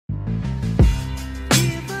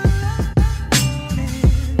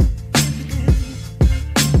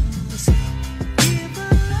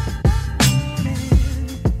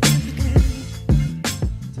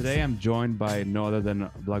joined by no other than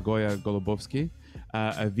Blagoja Golubovsky,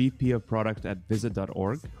 a VP of product at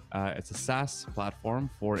Visit.org. It's a SaaS platform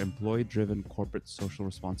for employee-driven corporate social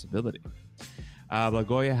responsibility.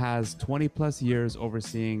 Blagoja has 20 plus years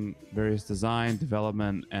overseeing various design,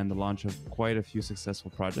 development, and the launch of quite a few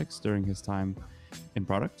successful projects during his time in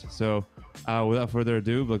product. So without further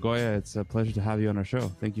ado, Blagoja, it's a pleasure to have you on our show.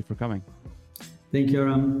 Thank you for coming. Thank you,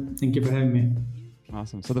 Ram. Thank you for having me.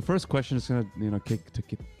 Awesome. So the first question is going to,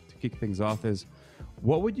 kick things off is,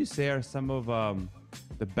 what would you say are some of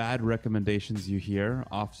the bad recommendations you hear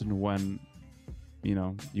often when,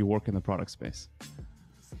 you work in the product space?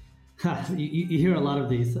 You hear a lot of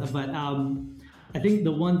these, but I think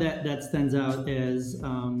the one that stands out is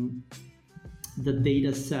the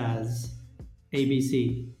data says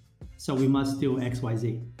ABC, so we must do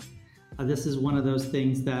XYZ. This is one of those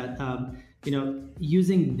things that,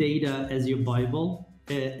 using data as your Bible,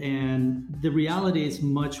 and the reality is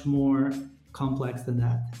much more complex than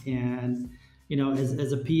that. And,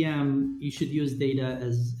 as a PM, you should use data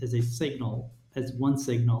as a signal, as one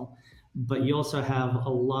signal, but you also have a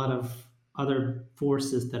lot of other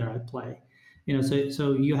forces that are at play.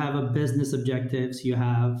 So you have a business objectives, you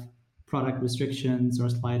have product restrictions or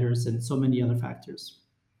sliders, and so many other factors.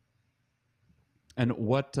 And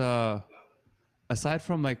what, aside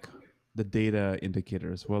from the data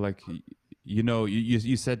indicators, well,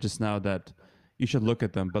 you said just now that you should look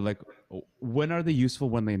at them, but when are they useful,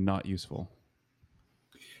 when they're not useful?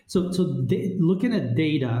 So looking at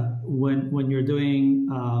data when you're doing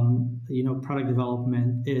product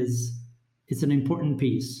development it's an important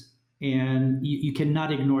piece, and you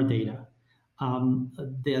cannot ignore data.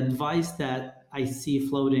 The advice that I see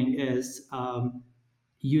floating is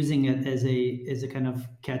using it as a kind of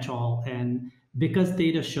catch-all, and because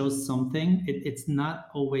data shows something, it's not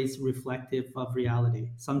always reflective of reality.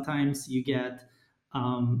 Sometimes you get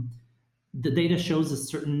the data shows a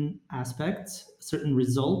certain aspects, certain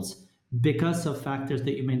results, because of factors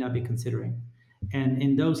that you may not be considering. And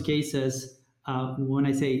in those cases, when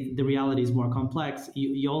I say the reality is more complex,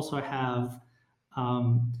 you also have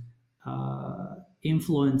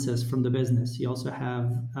influences from the business. You also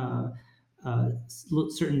have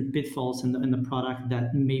certain pitfalls in the product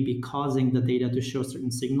that may be causing the data to show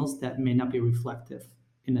certain signals that may not be reflective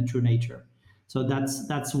in a true nature. So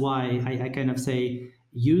that's why I kind of say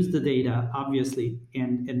use the data, obviously,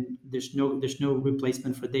 and there's no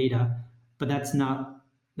replacement for data, but that's not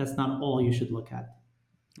all you should look at.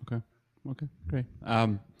 Okay, great.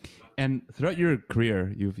 And throughout your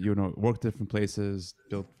career, you've worked different places,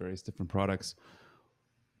 built various different products.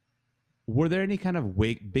 Were there any kind of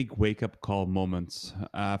big wake up call moments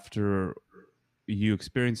after you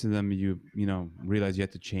experiencing them? You realize you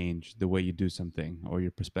had to change the way you do something or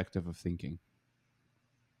your perspective of thinking.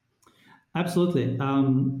 Absolutely.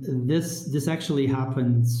 This actually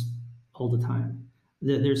happens all the time.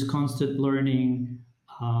 There's constant learning,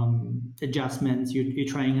 adjustments. You're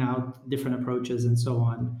trying out different approaches and so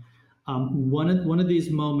on. One of these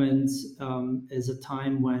moments is a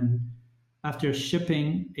time when, after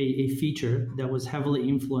shipping a feature that was heavily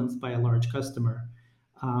influenced by a large customer,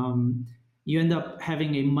 you end up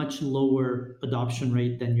having a much lower adoption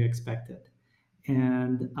rate than you expected.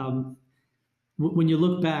 And when you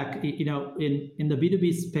look back, in the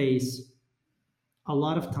B2B space, a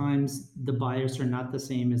lot of times the buyers are not the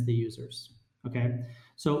same as the users. Okay,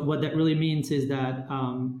 so what that really means is that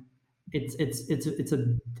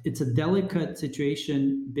it's a delicate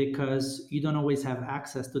situation because you don't always have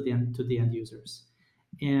access to the end users,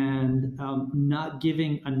 and not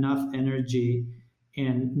giving enough energy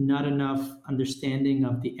and not enough understanding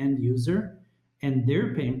of the end user and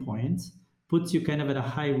their pain points puts you kind of at a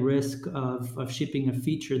high risk of shipping a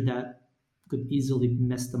feature that could easily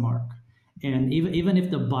miss the mark, and even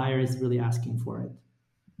if the buyer is really asking for it.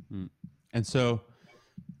 And so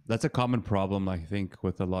that's a common problem, I think,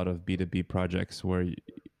 with a lot of B2B projects where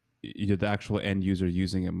the actual end user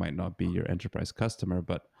using it might not be your enterprise customer,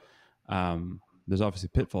 but there's obviously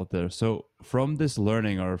pitfall there. So from this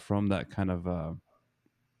learning or from that kind of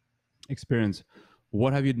experience,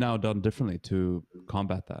 what have you now done differently to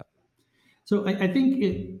combat that? So I think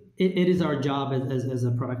it is our job as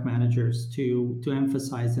a product managers to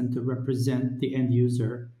emphasize and to represent the end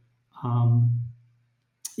user,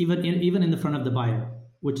 even in the front of the buyer,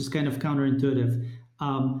 which is kind of counterintuitive.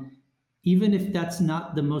 Even if that's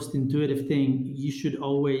not the most intuitive thing, you should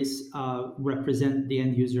always represent the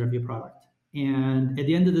end user of your product. And at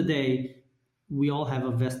the end of the day, we all have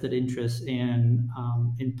a vested interest in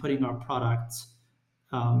putting our products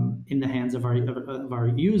in the hands of our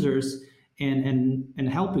users and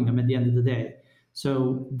helping them at the end of the day.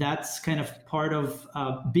 So that's kind of part of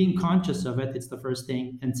being conscious of it. It's the first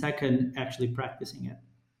thing, and second, actually practicing it.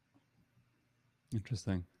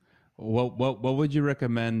 Interesting. What would you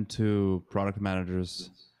recommend to product managers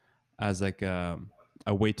as like a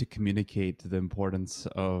way to communicate the importance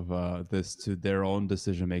of this to their own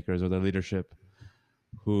decision makers or their leadership,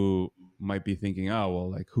 who might be thinking, oh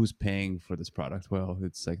well, like who's paying for this product? Well,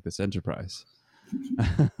 it's like this enterprise.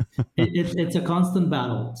 It's a constant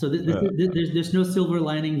battle. So there's no silver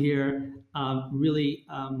lining here. Really,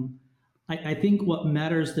 I think what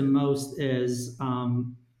matters the most is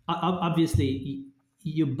obviously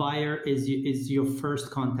your buyer is your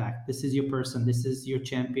first contact. This is your person. This is your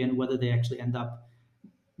champion, whether they actually end up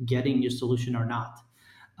getting your solution or not.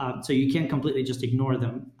 So you can't completely just ignore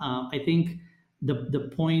them. I think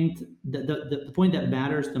the point that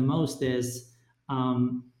matters the most is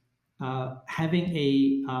having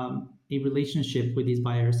a relationship with these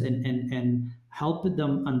buyers and help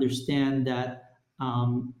them understand that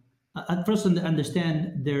at first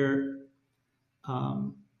understand their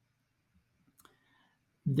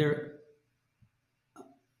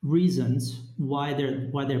reasons why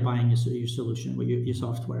they're buying your solution or your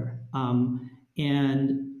software,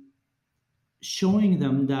 and showing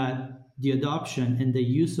them that the adoption and the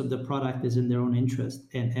use of the product is in their own interest,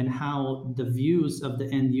 and how the views of the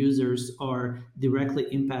end users are directly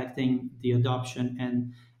impacting the adoption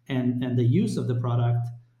and the use of the product.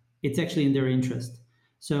 It's actually in their interest.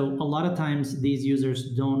 So a lot of times these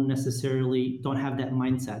users don't have that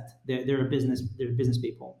mindset. They're business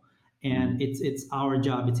people, and it's our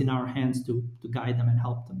job. It's in our hands to guide them and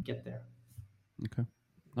help them get there. Okay,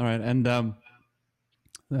 all right. And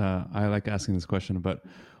I like asking this question, but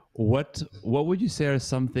what would you say are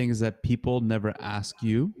some things that people never ask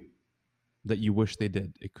you that you wish they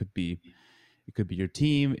did? It could be your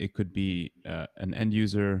team. It could be an end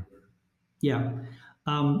user. Yeah.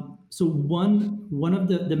 So one of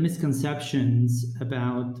the misconceptions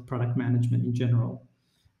about product management in general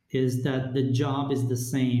is that the job is the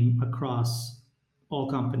same across all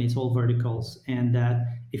companies, all verticals, and that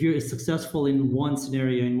if you're successful in one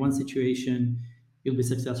scenario, in one situation, you'll be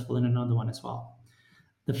successful in another one as well.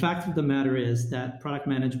 The fact of the matter is that product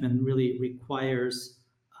management really requires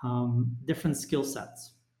different skill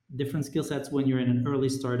sets. Different skill sets when you're in an early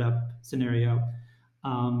startup scenario,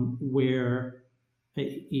 where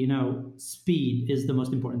speed is the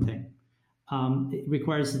most important thing. It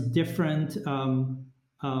requires different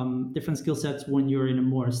skill sets when you're in a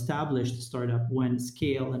more established startup, when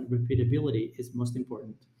scale and repeatability is most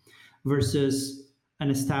important, versus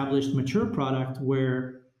an established mature product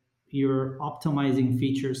where you're optimizing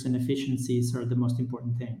features and efficiencies are the most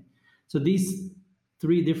important thing. So these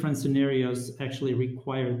three different scenarios actually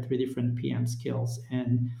require three different PM skills,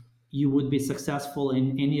 and you would be successful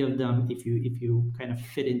in any of them if you kind of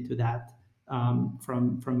fit into that,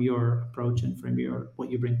 from your approach and from what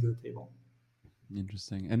you bring to the table.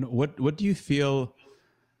 Interesting. And what do you feel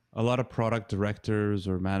a lot of product directors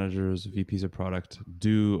or managers, VPs of product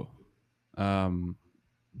do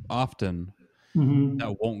often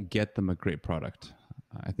that won't get them a great product?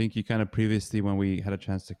 I think you kind of previously, when we had a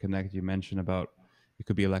chance to connect, you mentioned about it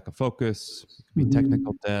could be a lack of focus, it could be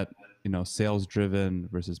technical debt, sales driven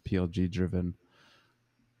versus PLG driven.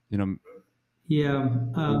 Yeah.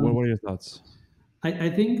 What are your thoughts? I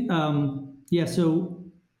think so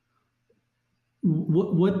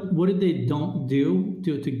what did they don't do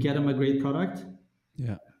to get them a great product?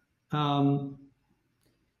 Yeah.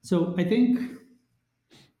 So I think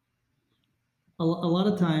a lot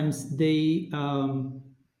of times they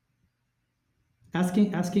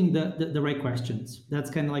asking the right questions. That's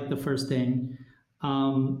kind of like the first thing.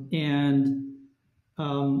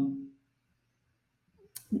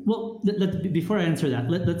 Before I answer that,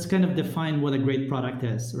 let's kind of define what a great product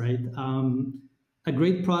is, right? A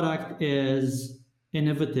great product is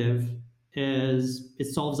innovative, it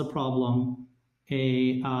solves a problem,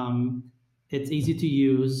 it's easy to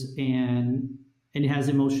use, and it has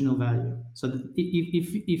emotional value. So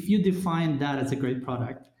if you define that as a great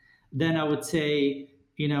product, then I would say,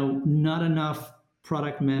 not enough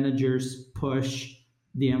product managers push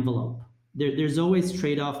the envelope. There's always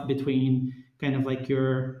trade-off between kind of like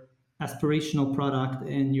your aspirational product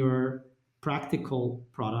and your practical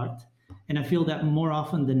product. And I feel that more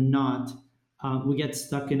often than not, we get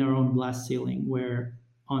stuck in our own glass ceiling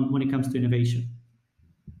when it comes to innovation.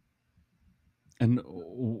 And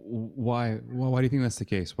why do you think that's the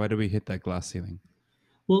case? Why do we hit that glass ceiling?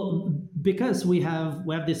 Well, because we have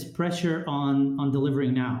this pressure on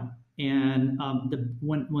delivering now, and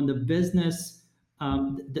when the business,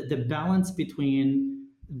 the balance between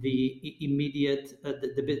the immediate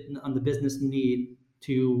on the business need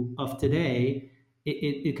to of today,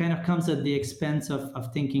 it kind of comes at the expense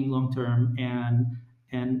of thinking long term and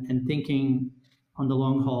thinking on the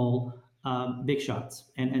long haul, big shots,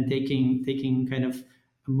 and taking kind of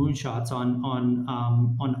moonshots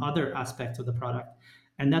on other aspects of the product,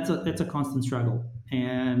 and that's a constant struggle.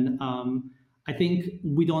 And I think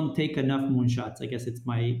we don't take enough moonshots. I guess it's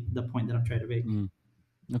the point that I'm trying to make.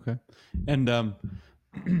 Okay. And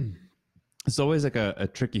it's always like a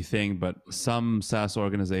tricky thing, but some SaaS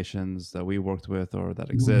organizations that we worked with or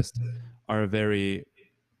that exist are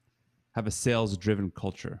have a sales driven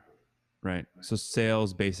culture, right? So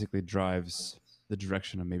sales basically drives the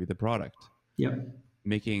direction of maybe the product. Yeah.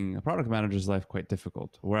 Making a product manager's life quite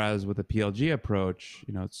difficult. Whereas with a PLG approach,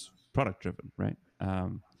 it's product driven, right?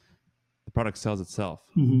 The product sells itself.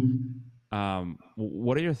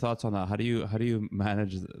 What are your thoughts on that? How do you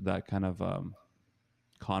manage that kind of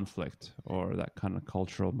conflict or that kind of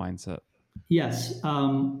cultural mindset? Yes.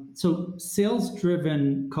 So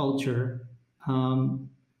sales-driven culture can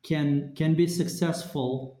be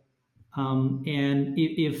successful, and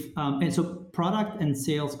and so product and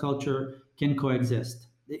sales culture can coexist.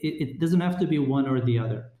 It doesn't have to be one or the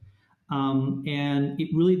other, and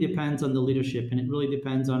it really depends on the leadership, and it really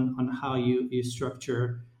depends on how you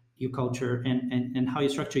structure your culture and how you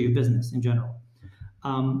structure your business in general.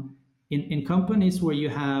 In companies where you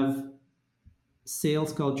have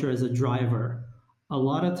sales culture as a driver, a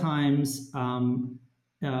lot of times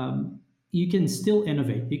you can still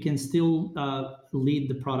innovate. You can still lead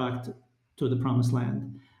the product to the promised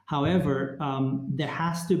land. However, there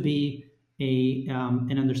has to be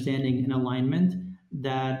an understanding, an alignment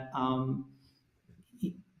that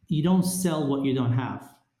you don't sell what you don't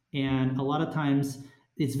have. And a lot of times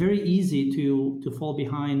it's very easy to fall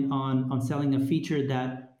behind on selling a feature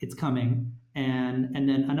that it's coming, and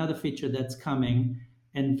then another feature that's coming,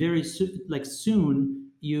 and soon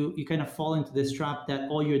you kind of fall into this trap that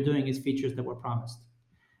all you're doing is features that were promised,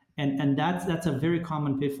 and that's a very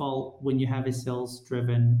common pitfall when you have a sales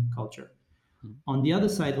driven culture. On the other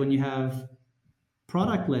side, when you have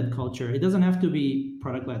product led culture, it doesn't have to be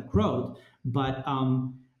product led growth, but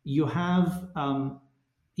you have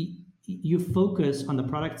you focus on the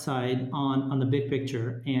product side, on the big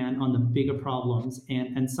picture and on the bigger problems,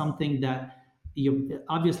 and something that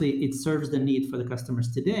obviously it serves the need for the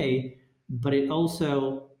customers today, but it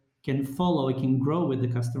also can it can grow with the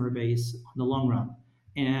customer base on the long run.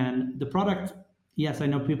 And the product, yes, I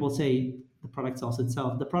know people say the product sells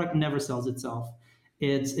itself. The product never sells itself.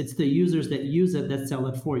 It's the users that use it that sell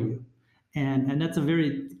it for you. And that's a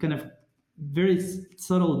very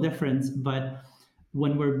subtle difference, but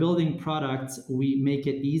when we're building products, we make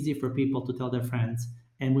it easy for people to tell their friends,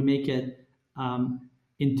 and we make it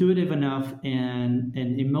intuitive enough and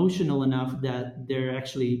emotional enough that they're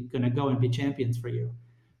actually going to go and be champions for you.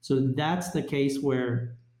 So that's the case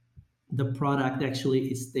where the product actually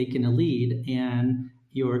is taking a lead, and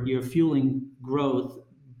you're fueling growth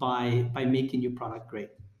by making your product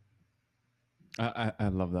great. I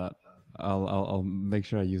love that. I'll make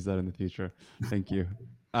sure I use that in the future. Thank you.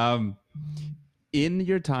 In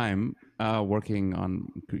your time working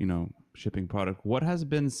on shipping product, what has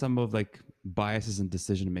been some of biases in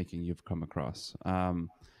decision making you've come across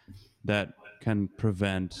that can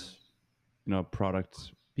prevent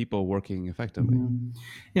product people working effectively?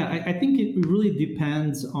 Yeah, I think it really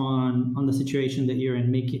depends on the situation that you're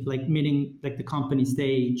in, meaning the company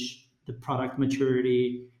stage, the product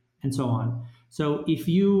maturity, and so on. So if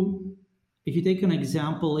you take an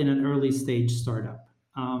example in an early stage startup,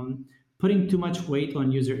 putting too much weight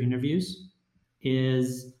on user interviews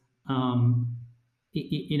is,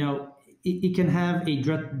 it can have a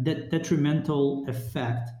detrimental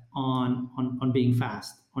effect on being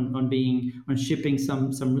fast, on shipping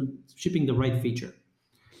shipping the right feature.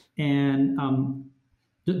 And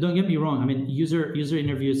don't get me wrong. I mean, user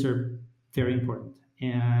interviews are very important,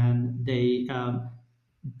 and they,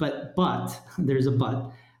 but there's a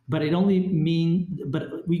but. But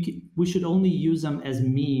we should only use them as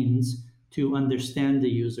means to understand the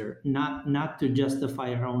user, not to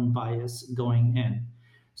justify our own bias going in.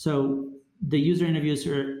 So the user interviews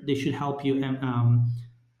they should help you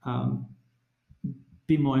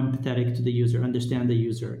be more empathetic to the user, understand the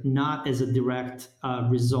user, not as a direct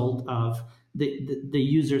result of the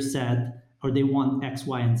user said, or they want X,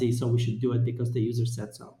 Y, and Z, so we should do it because the user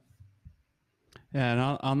said so. Yeah,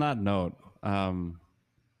 and on that note, a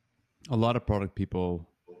lot of product people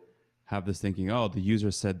have this thinking, oh, the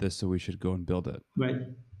user said this, so we should go and build it. Right.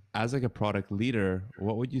 As a product leader,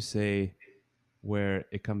 what would you say where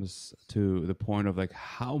it comes to the point of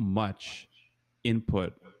how much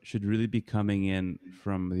input should really be coming in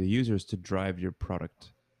from the users to drive your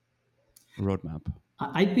product roadmap?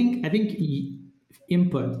 I think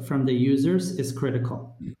input from the users is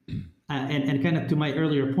critical. And kind of to my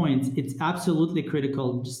earlier point, it's absolutely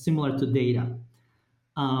critical, just similar to data.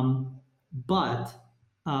 But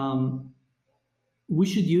we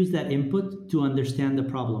should use that input to understand the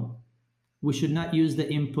problem. We should not use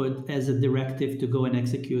the input as a directive to go and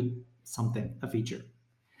execute something, a feature.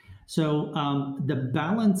 So the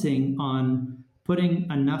balancing on putting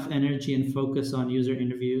enough energy and focus on user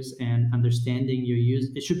interviews and understanding your use,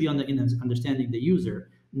 it should be on the in understanding the user,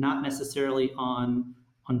 not necessarily on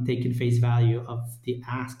taking face value of the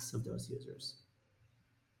asks of those users.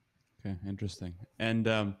 Okay, interesting. And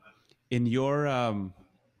in your, I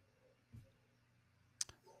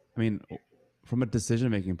mean, from a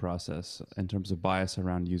decision-making process in terms of bias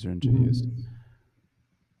around user interviews,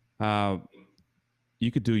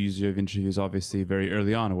 you could do user interviews obviously very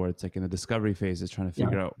early on, where it's like in the discovery phase, it's trying to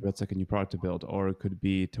figure out what's like a new product to build, or it could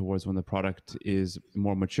be towards when the product is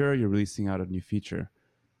more mature, you're releasing out a new feature.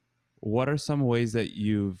 What are some ways that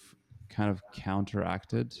you've kind of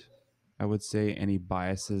counteracted, I would say, any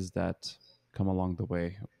biases that come along the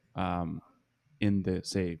way in the,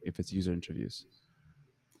 say, if it's user interviews?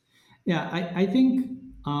 Yeah, I think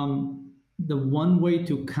the one way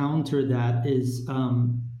to counter that is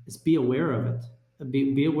be aware of it.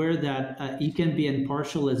 Be aware that you can be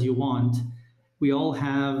impartial as you want. We all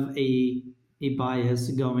have a bias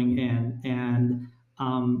going in, and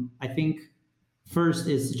I think first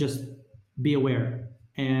is just be aware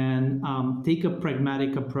and take a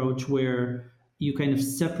pragmatic approach where you kind of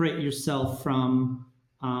separate yourself from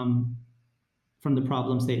the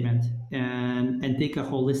problem statement and take a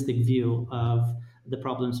holistic view of the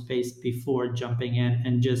problem space before jumping in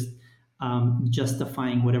and just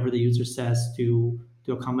justifying whatever the user says to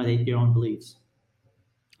accommodate your own beliefs.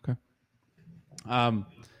 Okay.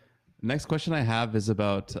 Next question I have is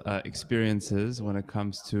about experiences when it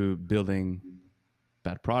comes to building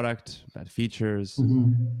bad product, bad features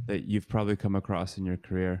that you've probably come across in your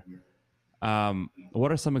career.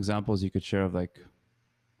 What are some examples you could share of, like,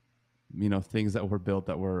 you know, things that were built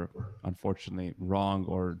that were unfortunately wrong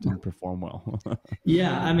or didn't perform well?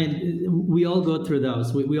 Yeah, I mean, we all go through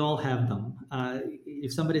those. We all have them.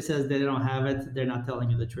 If somebody says they don't have it, they're not telling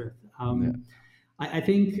you the truth. I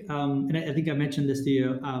think, and I think I mentioned this to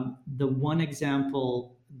you, the one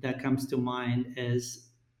example that comes to mind is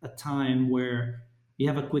a time where you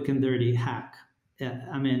have a quick and dirty hack.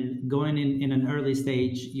 I mean, going in an early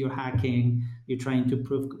stage, you're hacking, you're trying to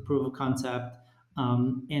prove a concept,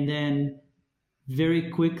 and then very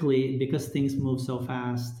quickly, because things move so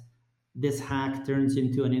fast, this hack turns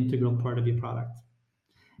into an integral part of your product,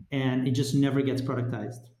 and it just never gets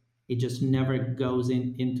productized. It just never goes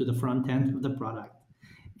into the front end of the product.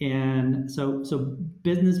 And so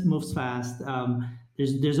business moves fast.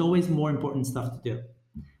 There's always more important stuff to do,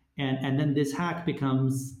 and then this hack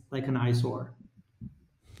becomes like an eyesore.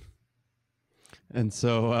 And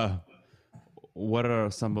so, what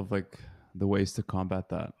are some of, like, the ways to combat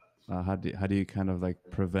that? How do you kind of, like,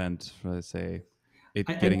 prevent, let's say, it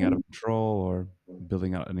getting out of control or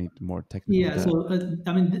building out any more technical? Yeah. So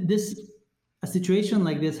I mean, a situation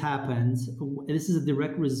like this happens. This is a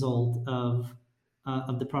direct result of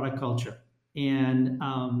the product culture and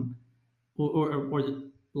or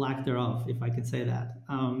lack thereof, if I could say that.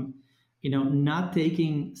 Not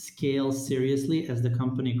taking scale seriously as the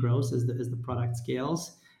company grows, as the product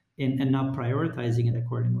scales, and not prioritizing it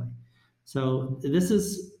accordingly. So this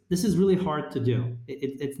is really hard to do.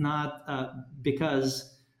 It's not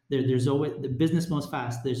because there's always, the business moves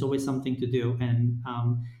fast. There's always something to do, and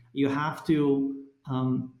you have to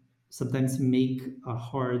sometimes make a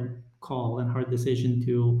hard call and hard decision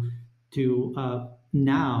to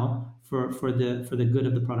now for the good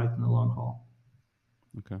of the product in the long haul.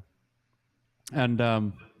 Okay.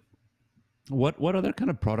 And what other kind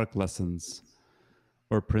of product lessons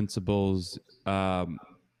or principles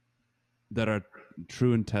that are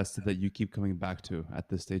true and tested that you keep coming back to at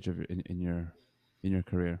this stage of in your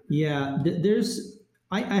career? Yeah,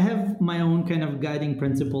 I have my own kind of guiding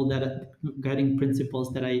principles that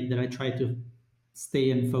I try to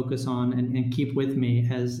stay and focus on and keep with me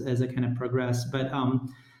as I kind of progress. But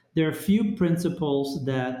there are a few principles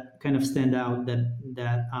that kind of stand out. That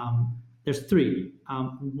there's three.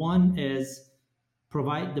 One is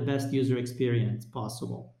provide the best user experience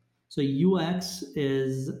possible. So UX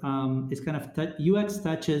is kind of UX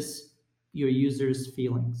touches your users'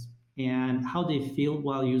 feelings, and how they feel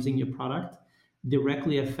while using your product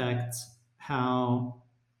directly affects how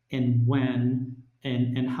and when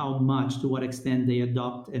and how much, to what extent they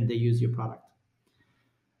adopt and they use your product.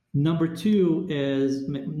 Number two is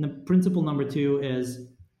principle number two is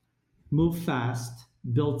move fast,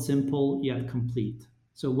 build simple yet complete.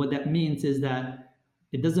 So what that means is that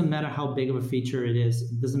it doesn't matter how big of a feature it is,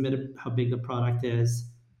 it doesn't matter how big the product is,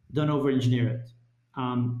 don't over engineer it.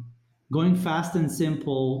 Um, Going fast and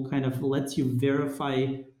simple kind of lets you verify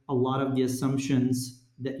a lot of the assumptions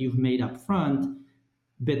that you've made up front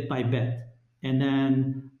bit by bit, and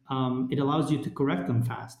then it allows you to correct them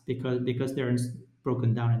fast because they're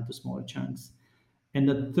broken down into smaller chunks. And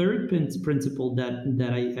the third principle that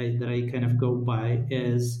I kind of go by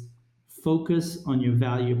is focus on your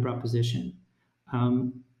value proposition.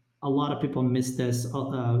 Um, a lot of people miss this,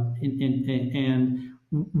 and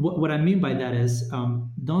what I mean by that is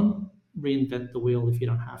don't reinvent the wheel if you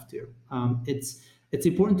don't have to. It's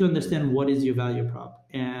important to understand what is your value prop,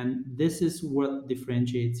 and this is what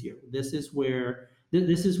differentiates you. This is what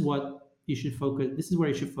you should focus. This is where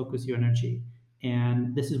you should focus your energy,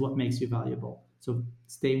 and this is what makes you valuable. So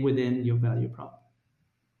stay within your value prop.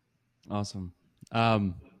 Awesome.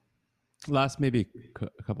 Last maybe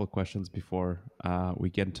a couple of questions before we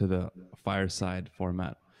get into the fireside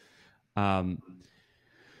format.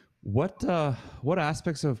 What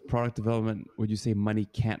aspects of product development would you say money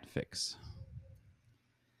can't fix?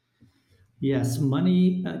 Yes,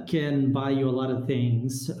 money can buy you a lot of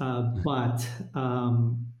things, but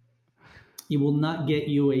it will not get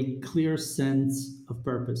you a clear sense of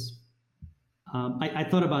purpose. I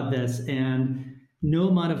thought about this, and no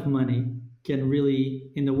amount of money can really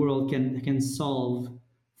in the world can solve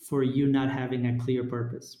for you not having a clear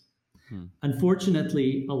purpose.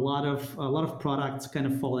 Unfortunately, a lot of products kind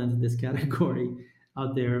of fall into this category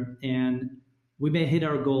out there, and we may hit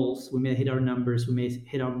our goals, we may hit our numbers, we may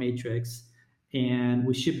hit our matrix, and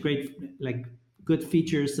we ship great like good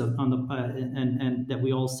features on the and that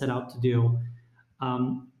we all set out to do,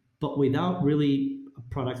 but without really a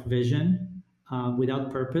product vision,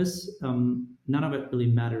 without purpose, none of it really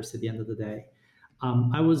matters at the end of the day.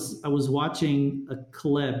 I was watching a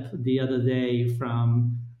clip the other day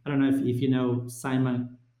from, I don't know if you know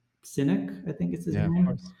Simon Sinek, I think it's his Of name.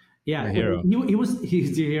 course. Yeah, My hero.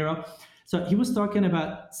 he's your hero. So he was talking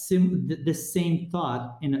about the same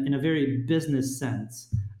thought in a very business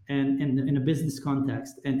sense and in a business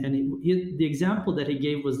context. And the example that he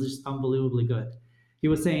gave was just unbelievably good. He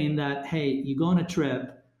was saying that, hey, you go on a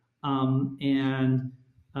trip, and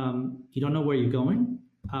you don't know where you're going.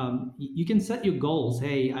 You can set your goals.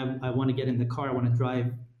 Hey, I want to get in the car. I want to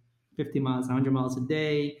drive 50 miles, 100 miles a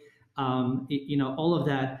day. All of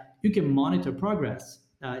that. You can monitor progress.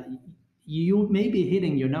 You may be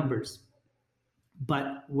hitting your numbers,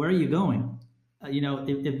 but where are you going?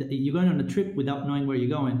 If you're going on a trip without knowing where you're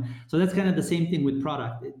going. So that's kind of the same thing with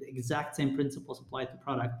product. The exact same principles apply to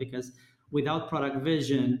product, because without product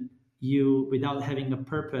vision, without having a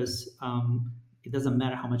purpose, it doesn't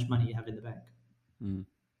matter how much money you have in the bank. Mm.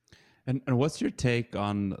 And what's your take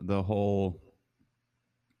on the whole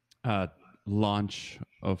launch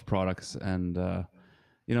of products? And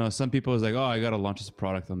some people is like, oh, I got to launch this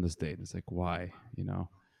product on this date. It's like, why?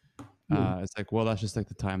 It's like, well, that's just like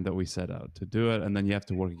the time that we set out to do it, and then you have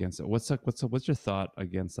to work against it. What's your thought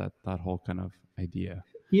against that whole kind of idea?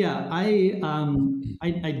 Yeah, I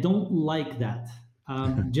don't like that.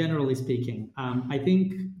 Generally speaking, I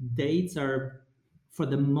think dates are, for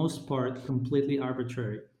the most part, completely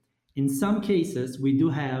arbitrary. In some cases, we do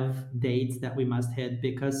have dates that we must hit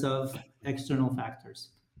because of external factors.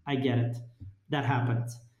 I get it. That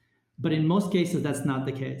happens. But in most cases, that's not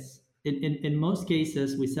the case. In most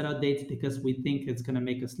cases, we set out dates because we think it's going to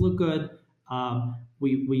make us look good.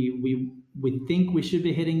 We think we should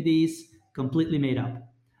be hitting these, completely made up.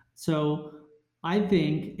 So I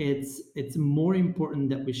think it's more important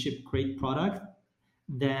that we ship great product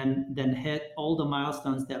than hit all the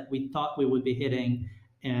milestones that we thought we would be hitting,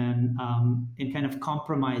 and kind of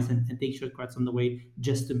compromise and take shortcuts on the way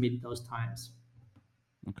just to meet those times.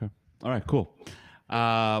 Okay. All right, cool.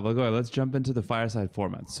 Well, go ahead. Let's jump into the fireside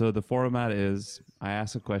format. So the format is, I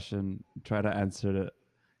ask a question, try to answer it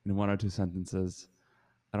in 1 or 2 sentences.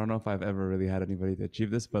 I don't know if I've ever really had anybody to achieve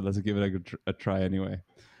this, but let's give it a try anyway.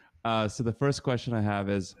 So the first question I have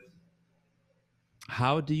is,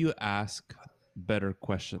 how do you ask better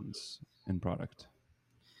questions in product?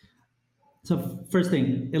 So first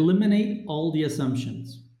thing, eliminate all the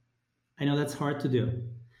assumptions. I know that's hard to do,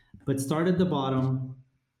 but start at the bottom,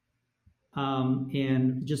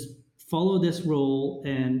 and just follow this rule.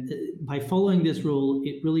 And by following this rule,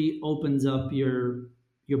 it really opens up your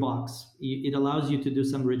box. It allows you to do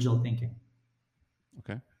some original thinking.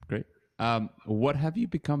 Okay, great. What have you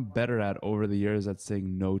become better at over the years at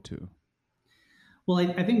saying no to? Well,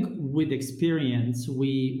 I think with experience,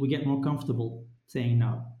 we get more comfortable saying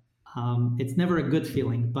no. It's never a good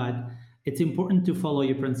feeling, but it's important to follow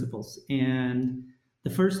your principles. And the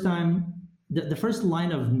first time, the first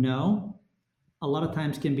line of no, a lot of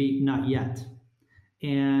times can be not yet.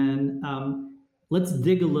 And let's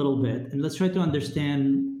dig a little bit and let's try to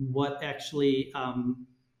understand what actually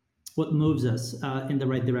what moves us in the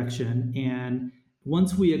right direction. And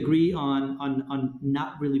once we agree on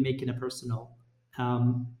not really making it personal,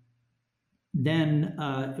 um, then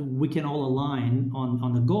we can all align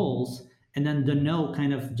on the goals, and then the no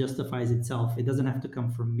kind of justifies itself. It doesn't have to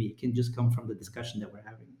come from me. It can just come from the discussion that we're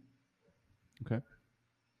having. Okay.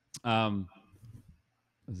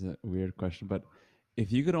 This is a weird question, but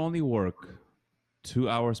if you could only work 2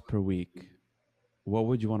 hours per week, what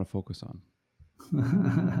would you want to focus on?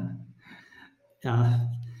 uh,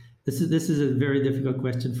 this is a very difficult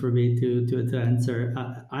question for me to answer.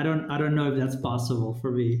 I don't know if that's possible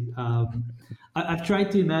for me. I've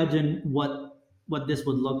tried to imagine what this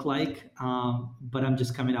would look like, but I'm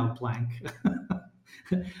just coming out blank.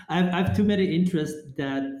 I have too many interests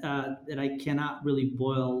that I cannot really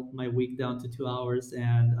boil my week down to 2 hours,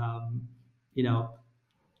 and you know,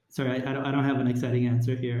 sorry, I don't have an exciting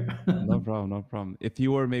answer here. No problem, no problem. If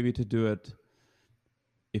you were maybe to do it,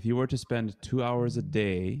 if you were to spend 2 hours a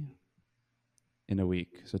day in a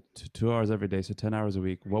week, so 2 hours every day, so 10 hours a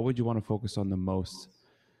week, what would you want to focus on the most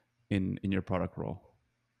in your product role?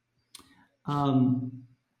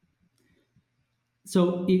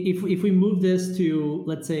 So if we move this to,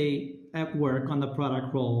 let's say, at work on the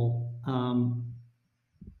product role, 10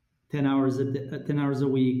 hours 10 hours a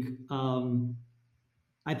week,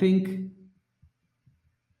 I think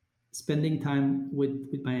spending time with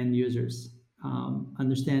my end users,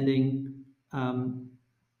 understanding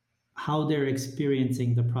how they're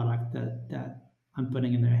experiencing the product that I'm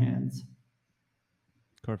putting in their hands.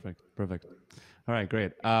 Perfect. All right,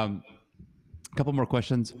 great. A couple more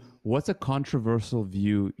questions. What's a controversial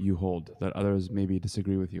view you hold that others maybe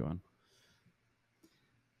disagree with you on?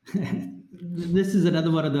 This is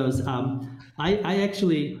another one of those. I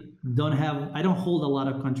actually I don't hold a lot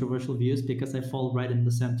of controversial views because I fall right in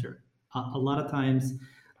the center a lot of times,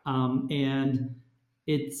 and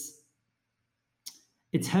it's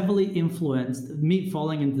heavily influenced. Me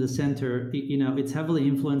falling into the center, it's heavily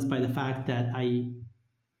influenced by the fact that I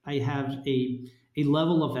have a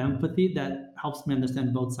level of empathy that helps me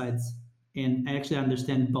understand both sides, and I actually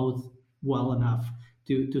understand both well enough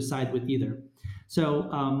to side with either. So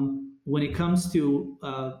when it comes to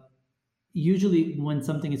usually when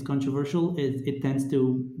something is controversial, it tends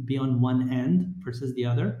to be on one end versus the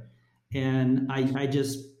other, and I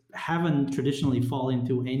just haven't traditionally fall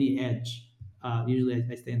into any edge. Usually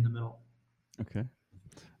I stay in the middle. Okay.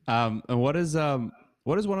 And what is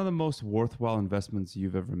one of the most worthwhile investments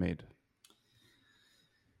you've ever made?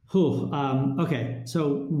 Okay.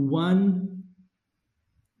 So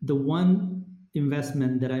the one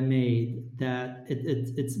investment that I made that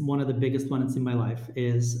it's one of the biggest ones in my life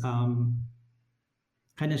is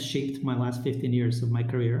kind of shaped my last 15 years of my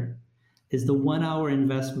career, is the 1 hour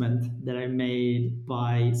investment that I made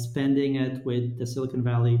by spending it with the Silicon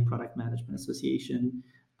Valley Product Management Association,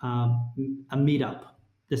 a meetup.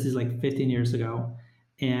 This is like 15 years ago,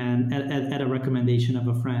 and at a recommendation of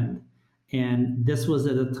a friend. And this was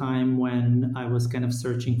at a time when I was kind of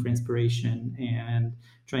searching for inspiration and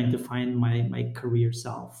trying to find my career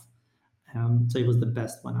self. So it was the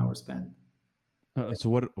best 1 hour spent.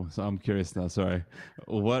 So I'm curious now. Sorry,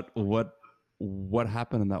 what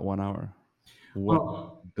happened in that 1 hour?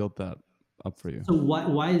 What built that up for you? So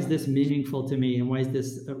why is this meaningful to me, and why is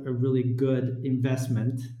this a really good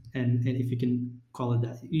investment? And if you can call it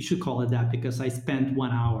that, you should call it that, because I spent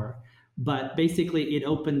 1 hour. But basically, it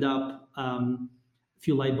opened up a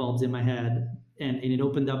few light bulbs in my head, and it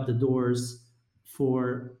opened up the doors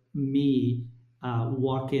for me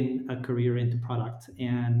walking a career into product,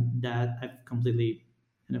 and that I've completely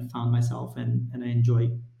kind of found myself, and I enjoy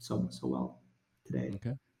so well today.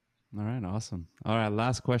 Okay. All right. Awesome. All right.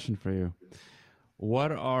 Last question for you.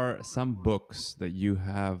 What are some books that you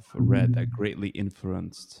have read that greatly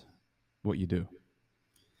influenced what you do?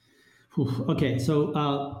 Okay, so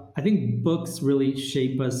I think books really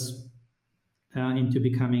shape us into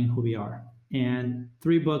becoming who we are. And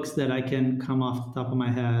 3 books that I can come off the top of my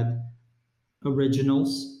head: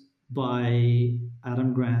 Originals by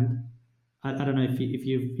Adam Grant. I don't know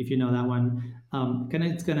if you know that one.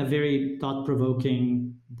 It's kind of very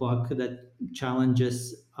thought-provoking book that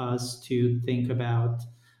challenges us to think about,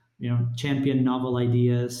 champion novel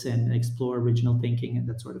ideas and explore original thinking and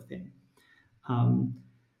that sort of thing.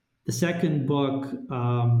 The second book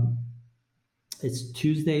it's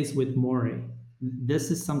Tuesdays with Maury.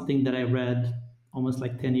 This is something that I read almost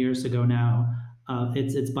like 10 years ago now.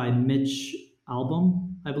 It's by Mitch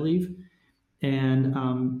Albom, I believe, and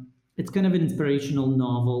it's kind of an inspirational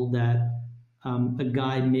novel that a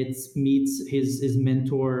guy meets his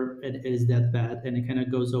mentor at his deathbed, and it kind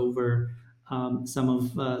of goes over some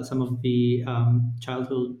of the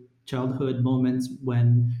childhood moments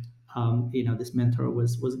when this mentor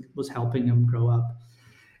was helping him grow up.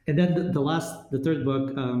 And then the third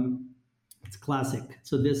book, it's classic.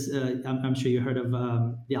 So this I'm sure you heard of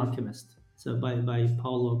The Alchemist. So by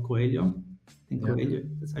Paulo Coelho. I think Coelho,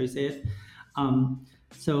 that's how you say it. And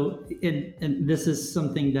this is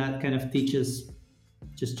something that kind of teaches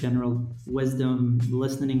just general wisdom,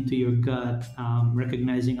 listening to your gut,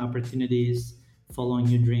 recognizing opportunities, following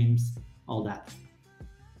your dreams, all that.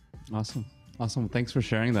 Awesome. Thanks for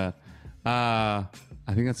sharing that. I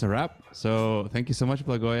think that's a wrap. So thank you so much,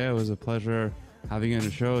 Blagoy. It was a pleasure having you on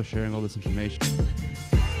the show, sharing all this information.